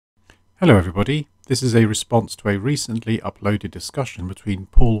Hello everybody, this is a response to a recently uploaded discussion between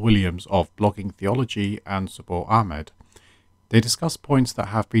Paul Williams of Blogging Theology and Subboor Ahmad. They discuss points that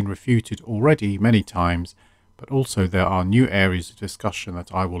have been refuted already many times, but also there are new areas of discussion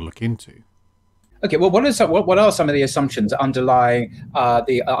that I will look into. Okay, well, what are some of the assumptions that underlie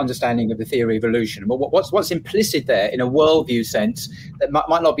the understanding of the theory of evolution? Well, what's implicit there in a worldview sense that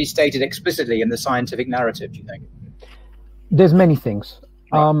might not be stated explicitly in the scientific narrative, do you think? There's many things.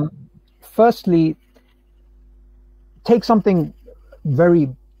 Right. Firstly, take something very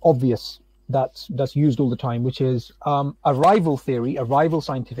obvious that's used all the time, which is a rival theory, a rival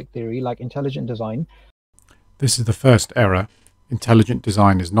scientific theory like intelligent design. This is the first error. Intelligent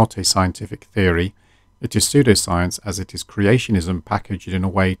design is not a scientific theory. It is pseudoscience, as it is creationism packaged in a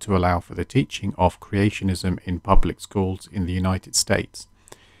way to allow for the teaching of creationism in public schools in the United States.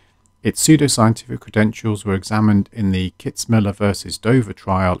 Its pseudoscientific credentials were examined in the Kitzmiller versus Dover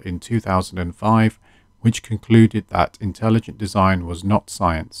trial in 2005, which concluded that intelligent design was not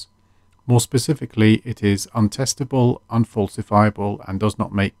science. More specifically, it is untestable, unfalsifiable, and does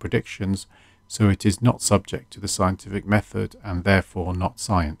not make predictions, so it is not subject to the scientific method and therefore not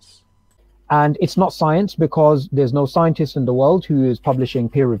science. And it's not science because there's no scientist in the world who is publishing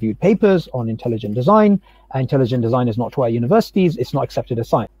peer-reviewed papers on intelligent design. Intelligent design is not taught at universities. It's not accepted as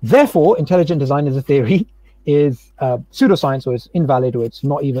science. Therefore, intelligent design as a theory is pseudoscience, or it's invalid, or it's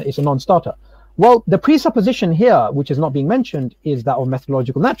a non-starter. Well, the presupposition here, which is not being mentioned, is that of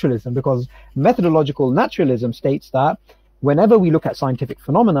methodological naturalism, because methodological naturalism states that whenever we look at scientific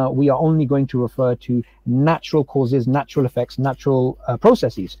phenomena, we are only going to refer to natural causes, natural effects, natural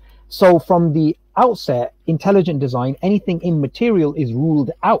processes. So from the outset, intelligent design, anything immaterial is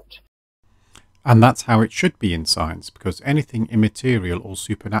ruled out. And that's how it should be in science, because anything immaterial or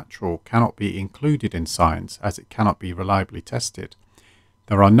supernatural cannot be included in science, as it cannot be reliably tested.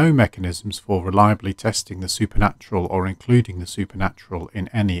 There are no mechanisms for reliably testing the supernatural or including the supernatural in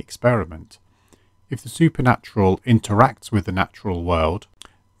any experiment. If the supernatural interacts with the natural world,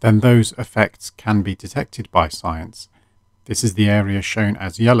 then those effects can be detected by science. This is the area shown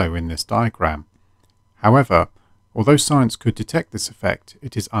as yellow in this diagram. However, although science could detect this effect,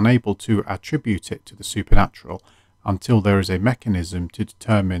 it is unable to attribute it to the supernatural until there is a mechanism to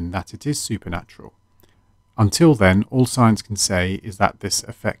determine that it is supernatural. Until then, all science can say is that this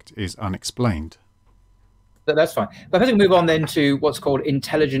effect is unexplained. That's fine. But I think we move on then to what's called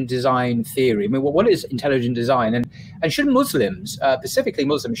intelligent design theory. I mean, what is intelligent design? And should Muslims, specifically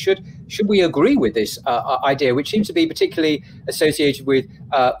Muslims, should we agree with this idea, which seems to be particularly associated with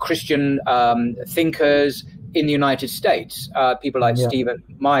Christian thinkers in the United States? People like Stephen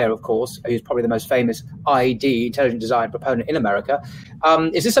Meyer, of course, who's probably the most famous ID, intelligent design proponent in America.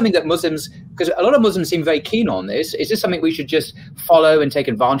 Is this something that Muslims, because a lot of Muslims seem very keen on this, is this something we should just follow and take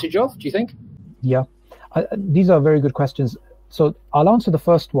advantage of, do you think? Yeah. These are very good questions. So I'll answer the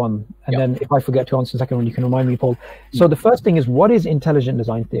first one, and then if I forget to answer the second one, you can remind me, Paul. So the first thing is, what is intelligent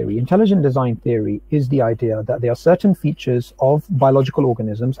design theory? Intelligent design theory is the idea that there are certain features of biological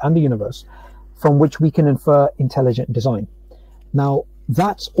organisms and the universe from which we can infer intelligent design. Now,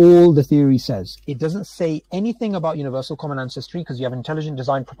 that's all the theory says. It doesn't say anything about universal common ancestry, because you have intelligent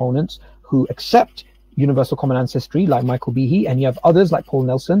design proponents who accept universal common ancestry like Michael Behe, and you have others like Paul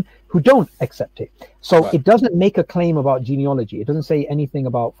Nelson who don't accept it. So it doesn't make a claim about genealogy. It doesn't say anything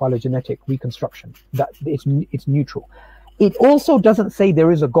about phylogenetic reconstruction. That it's neutral. It also doesn't say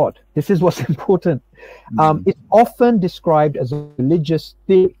there is a God. This is what's important. It's often described as a religious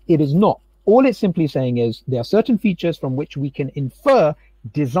theory. It is not. All it's simply saying is there are certain features from which we can infer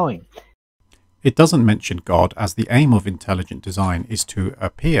design. It doesn't mention God, as the aim of intelligent design is to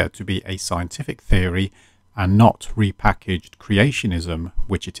appear to be a scientific theory and not repackaged creationism,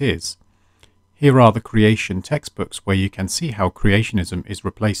 which it is. Here are the creation textbooks where you can see how creationism is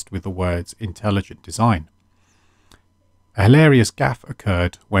replaced with the words intelligent design. A hilarious gaffe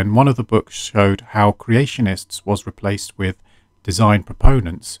occurred when one of the books showed how creationists was replaced with design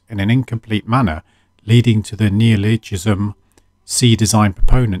proponents in an incomplete manner, leading to the neologism "see design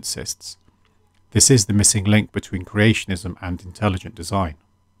proponentsists." This is the missing link between creationism and intelligent design.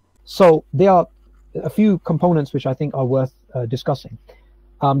 So there are a few components which I think are worth discussing.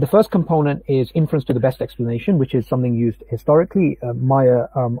 The first component is inference to the best explanation, which is something used historically. Meyer,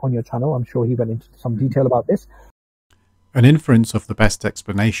 on your channel, I'm sure he went into some detail about this. An inference of the best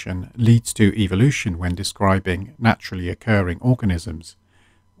explanation leads to evolution when describing naturally occurring organisms.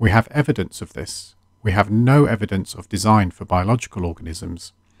 We have evidence of this. We have no evidence of design for biological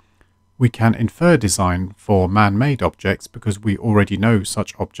organisms. We can infer design for man-made objects because we already know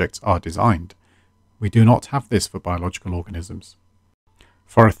such objects are designed. We do not have this for biological organisms.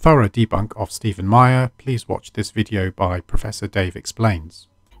 For a thorough debunk of Stephen Meyer, please watch this video by Professor Dave Explains.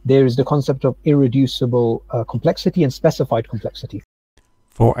 There is the concept of irreducible complexity and specified complexity.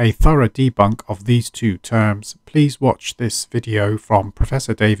 For a thorough debunk of these two terms, please watch this video from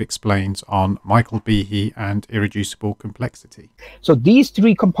Professor Dave Explains on Michael Behe and irreducible complexity. So these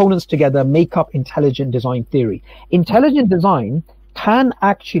three components together make up intelligent design theory. Intelligent design can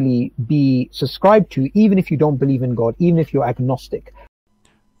actually be subscribed to even if you don't believe in God, even if you're agnostic.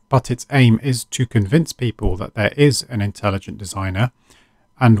 But its aim is to convince people that there is an intelligent designer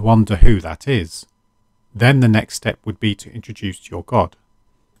and wonder who that is. Then the next step would be to introduce your God.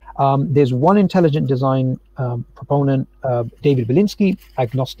 There's one intelligent design proponent, David Belinsky,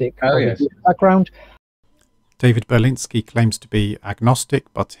 agnostic background. David Berlinski claims to be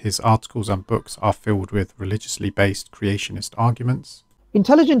agnostic, but his articles and books are filled with religiously based creationist arguments.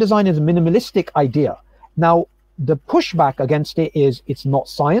 Intelligent design is a minimalistic idea. Now, the pushback against it is it's not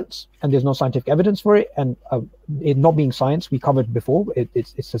science, and there's no scientific evidence for it. And it not being science, we covered before,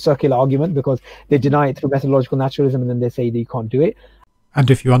 it's a circular argument because they deny it through methodological naturalism, and then they say that you can't do it. And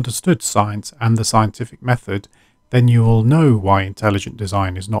if you understood science and the scientific method, then you will know why intelligent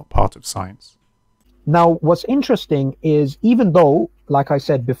design is not part of science. Now, what's interesting is, even though, like I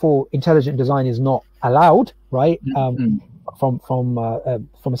said before, intelligent design is not allowed, right, from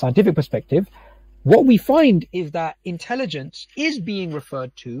a scientific perspective, what we find is that intelligence is being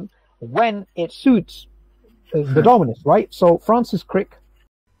referred to when it suits the Darwinists, right? So Francis Crick.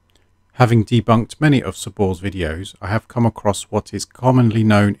 Having debunked many of Subboor's videos, I have come across what is commonly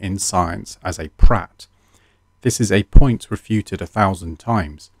known in science as a prat. This is a point refuted 1,000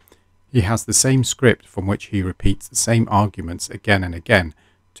 times. He has the same script from which he repeats the same arguments again and again,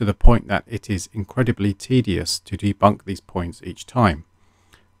 to the point that it is incredibly tedious to debunk these points each time.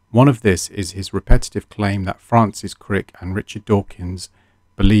 One of this is his repetitive claim that Francis Crick and Richard Dawkins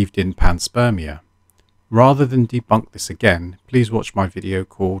believed in panspermia. Rather than debunk this again, please watch my video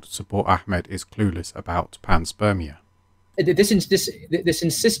called Subboor Ahmad is Clueless about panspermia. This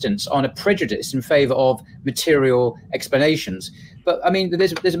insistence on a prejudice in favour of material explanations. But I mean,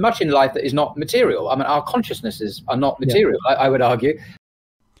 there's much in life that is not material. I mean, our consciousnesses are not material, I would argue.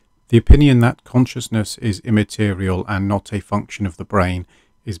 The opinion that consciousness is immaterial and not a function of the brain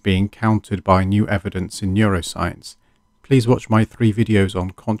is being countered by new evidence in neuroscience. Please watch my 3 videos on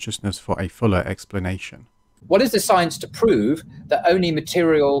consciousness for a fuller explanation. What is the science to prove that only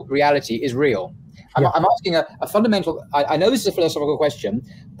material reality is real? I'm asking a fundamental, I know this is a philosophical question,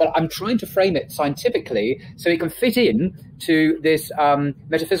 but I'm trying to frame it scientifically so it can fit in to this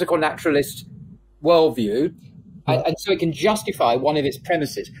metaphysical naturalist worldview, and so it can justify one of its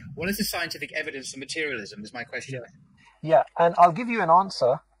premises. What is the scientific evidence of materialism is my question. Yeah, and I'll give you an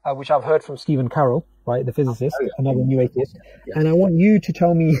answer, which I've heard from Stephen Carroll, right, the physicist, another new atheist, and I want you to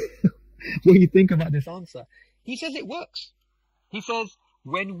tell me what you think about this answer. He says it works. He says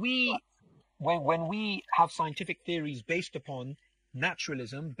when we have scientific theories based upon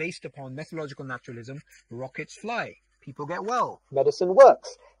naturalism, based upon methodological naturalism, rockets fly, people get well, medicine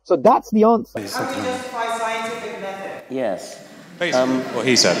works. So that's the answer. How do you justify scientific method? Yes. What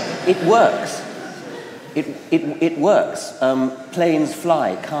he said. It works. It works. Planes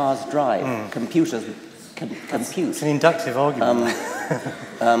fly, cars drive, computers compute. It's an inductive argument.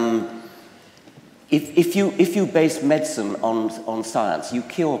 If you base medicine on science, you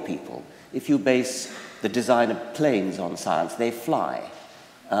cure people. If you base the design of planes on science, they fly.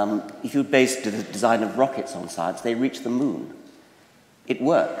 If you base the design of rockets on science, they reach the moon. It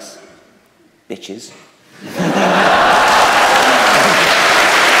works, bitches.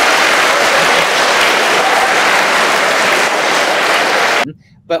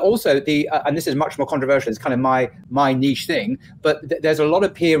 But also and this is much more controversial, it's kind of my niche thing, but there's a lot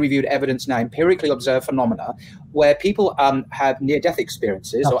of peer-reviewed evidence now, empirically observed phenomena, where people have near-death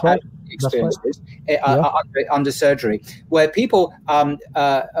experiences experiences under surgery, where people,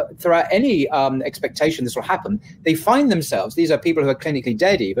 throughout any expectation this will happen, they find themselves, these are people who are clinically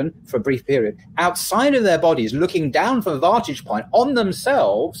dead even for a brief period, outside of their bodies, looking down from a vantage point on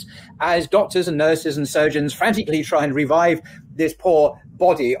themselves as doctors and nurses and surgeons frantically try and revive this poor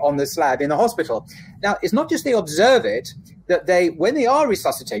body on the slab in the hospital. Now, it's not just they observe it, that when they are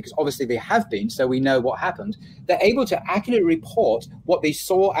resuscitated, because obviously they have been, so we know what happened, they're able to accurately report what they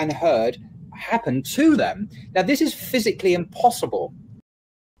saw and heard happen to them. Now, this is physically impossible.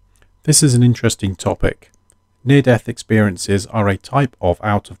 This is an interesting topic. Near-death experiences are a type of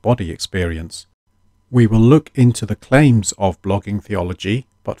out-of-body experience. We will look into the claims of blogging theology,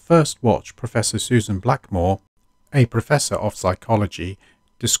 but first watch Professor Susan Blackmore, a professor of psychology,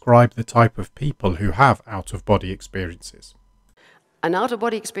 describe the type of people who have out-of-body experiences. An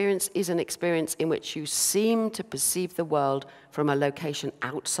out-of-body experience is an experience in which you seem to perceive the world from a location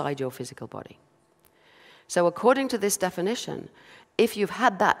outside your physical body. So according to this definition, if you've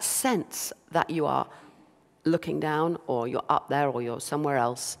had that sense that you are looking down, or you're up there, or you're somewhere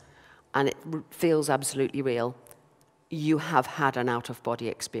else, and it feels absolutely real, you have had an out-of-body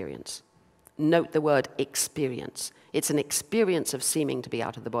experience. Note the word experience. It's an experience of seeming to be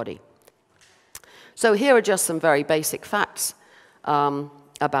out of the body. So here are just some very basic facts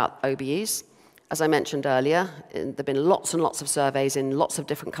about OBEs. As I mentioned earlier, there have been lots and lots of surveys in lots of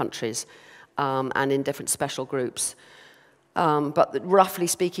different countries and in different special groups. But roughly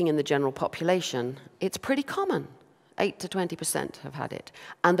speaking, in the general population, it's pretty common. 8 to 20% have had it.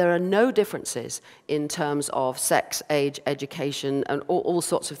 And there are no differences in terms of sex, age, education, and all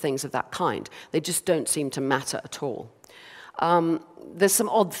sorts of things of that kind. They just don't seem to matter at all. There's some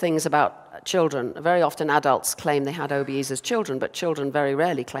odd things about children. Very often adults claim they had OBEs as children, but children very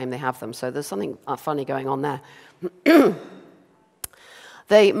rarely claim they have them. So there's something funny going on there.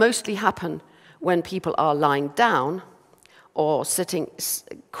 They mostly happen when people are lying down, or sitting,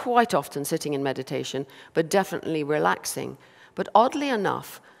 quite often sitting in meditation, but definitely relaxing. But oddly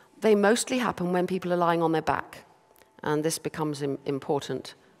enough, they mostly happen when people are lying on their back. And this becomes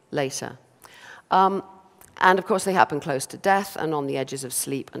important later. And of course, they happen close to death and on the edges of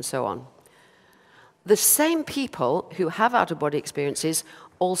sleep and so on. The same people who have out-of-body experiences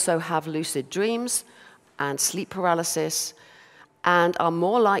also have lucid dreams and sleep paralysis, and are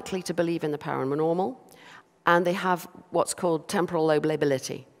more likely to believe in the paranormal. And they have what's called temporal lobe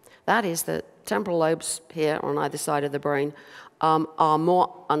lability. That is, the temporal lobes here on either side of the brain are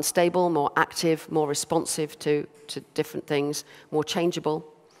more unstable, more active, more responsive to different things, more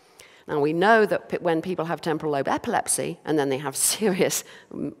changeable. Now, we know that when people have temporal lobe epilepsy, and then they have serious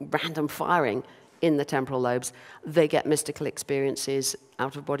random firing in the temporal lobes, they get mystical experiences,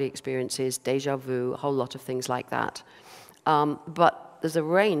 out-of-body experiences, déjà vu, a whole lot of things like that. But there's a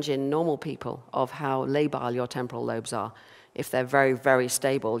range in normal people of how labile your temporal lobes are. If they're very, very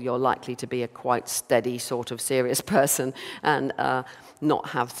stable, you're likely to be a quite steady sort of serious person and not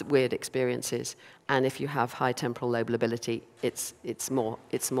have weird experiences. And if you have high temporal lobe lability, it's more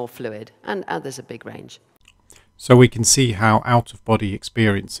fluid. And there's a big range. So we can see how out-of-body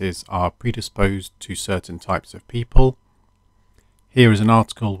experiences are predisposed to certain types of people. Here is an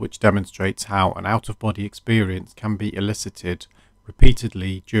article which demonstrates how an out-of-body experience can be elicited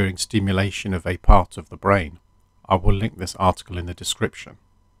repeatedly during stimulation of a part of the brain. I will link this article in the description.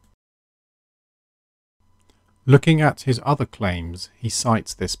 Looking at his other claims, he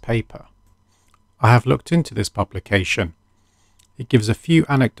cites this paper. I have looked into this publication. It gives a few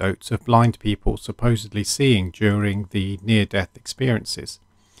anecdotes of blind people supposedly seeing during the near-death experiences.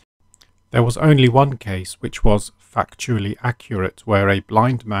 There was only one case which was factually accurate, where a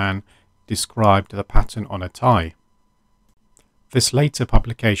blind man described the pattern on a tie. This later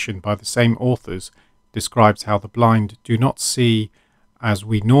publication by the same authors describes how the blind do not see as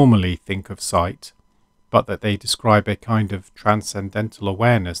we normally think of sight, but that they describe a kind of transcendental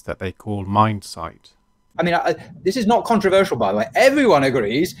awareness that they call mind sight. I mean, this is not controversial, by the way. Everyone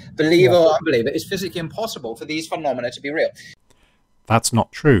agrees, believer or unbeliever, it's physically impossible for these phenomena to be real. That's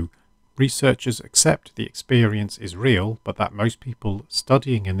not true. Researchers accept the experience is real, but that most people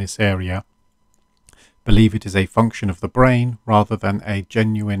studying in this area believe it is a function of the brain rather than a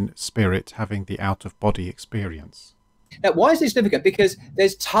genuine spirit having the out-of-body experience. Now, why is this significant? Because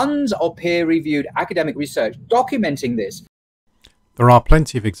there's tons of peer-reviewed academic research documenting this. There are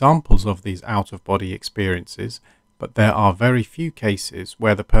plenty of examples of these out-of-body experiences, but there are very few cases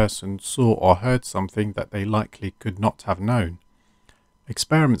where the person saw or heard something that they likely could not have known.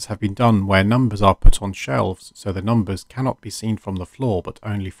 Experiments have been done where numbers are put on shelves, so the numbers cannot be seen from the floor but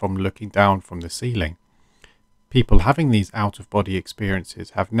only from looking down from the ceiling. People having these out-of-body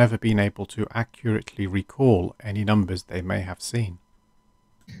experiences have never been able to accurately recall any numbers they may have seen.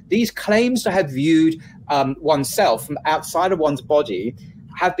 These claims to have viewed oneself from outside of one's body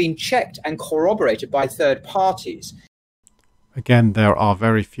have been checked and corroborated by third parties. Again, there are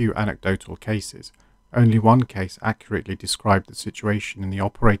very few anecdotal cases. Only one case accurately described the situation in the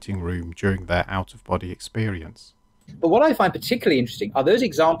operating room during their out-of-body experience. But what I find particularly interesting are those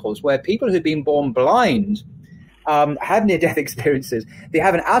examples where people who've been born blind have near-death experiences. They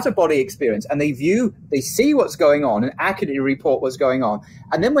have an out-of-body experience and they see what's going on and accurately report what's going on.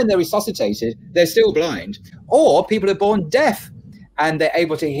 And then when they're resuscitated, they're still blind. Or people are born deaf and they're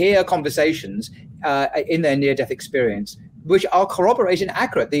able to hear conversations in their near-death experience, which are corroborated and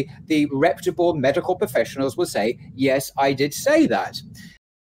accurate. The reputable medical professionals will say, yes, I did say that.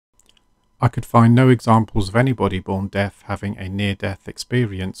 I could find no examples of anybody born deaf having a near-death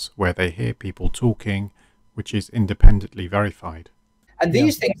experience where they hear people talking, which is independently verified. And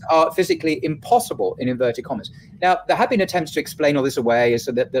these things are physically impossible, in inverted commas. Now, there have been attempts to explain all this away as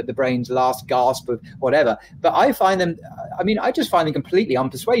so that the brain's last gasp of whatever, but I find them, I mean, I just find them completely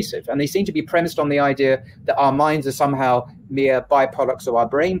unpersuasive. And they seem to be premised on the idea that our minds are somehow mere byproducts of our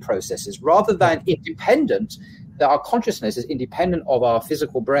brain processes, rather than independent, that our consciousness is independent of our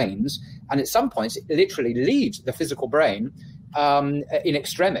physical brains. And at some points, it literally leaves the physical brain in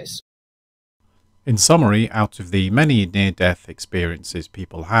extremis. In summary, out of the many near-death experiences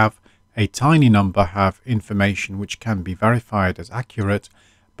people have, a tiny number have information which can be verified as accurate,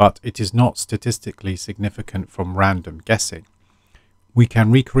 but it is not statistically significant from random guessing. We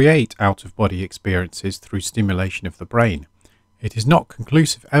can recreate out-of-body experiences through stimulation of the brain. It is not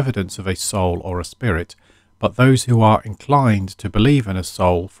conclusive evidence of a soul or a spirit, but those who are inclined to believe in a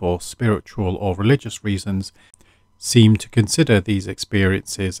soul for spiritual or religious reasons seem to consider these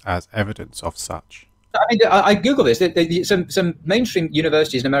experiences as evidence of such. I mean, I Googled this. Some mainstream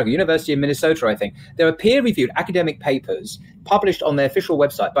universities in America, University of Minnesota, I think, there are peer-reviewed academic papers published on their official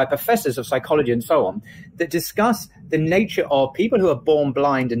website by professors of psychology and so on that discuss the nature of people who are born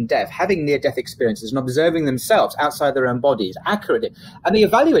blind and deaf having near-death experiences and observing themselves outside their own bodies accurately. And they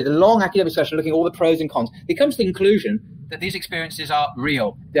evaluate a long academic session looking at all the pros and cons. They come to the conclusion that these experiences are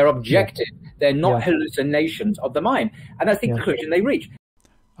real, they're objective, they're not hallucinations of the mind. And that's the conclusion they reach.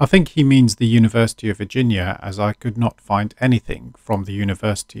 I think he means the University of Virginia, as I could not find anything from the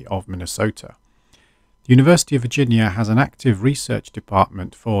University of Minnesota. The University of Virginia has an active research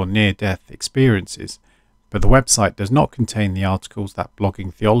department for near-death experiences, but the website does not contain the articles that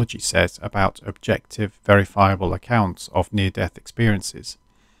Blogging Theology says about objective, verifiable accounts of near-death experiences.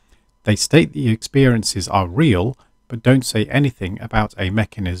 They state the experiences are real, but don't say anything about a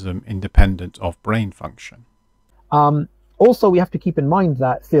mechanism independent of brain function. Also, we have to keep in mind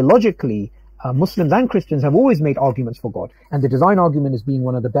that theologically, Muslims and Christians have always made arguments for God, and the design argument is being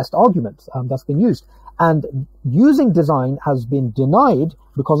one of the best arguments that's been used. And using design has been denied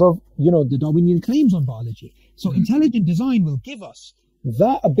because of, the Darwinian claims on biology. So intelligent design will give us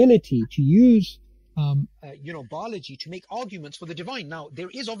that ability to use, biology to make arguments for the divine. Now, there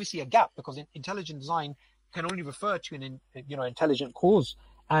is obviously a gap because intelligent design can only refer to an, intelligent cause,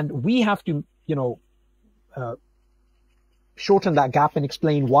 and we have to, shorten that gap and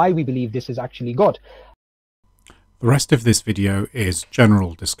explain why we believe this is actually God. The rest of this video is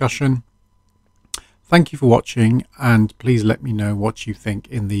general discussion. Thank you for watching, and please let me know what you think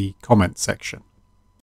in the comment section.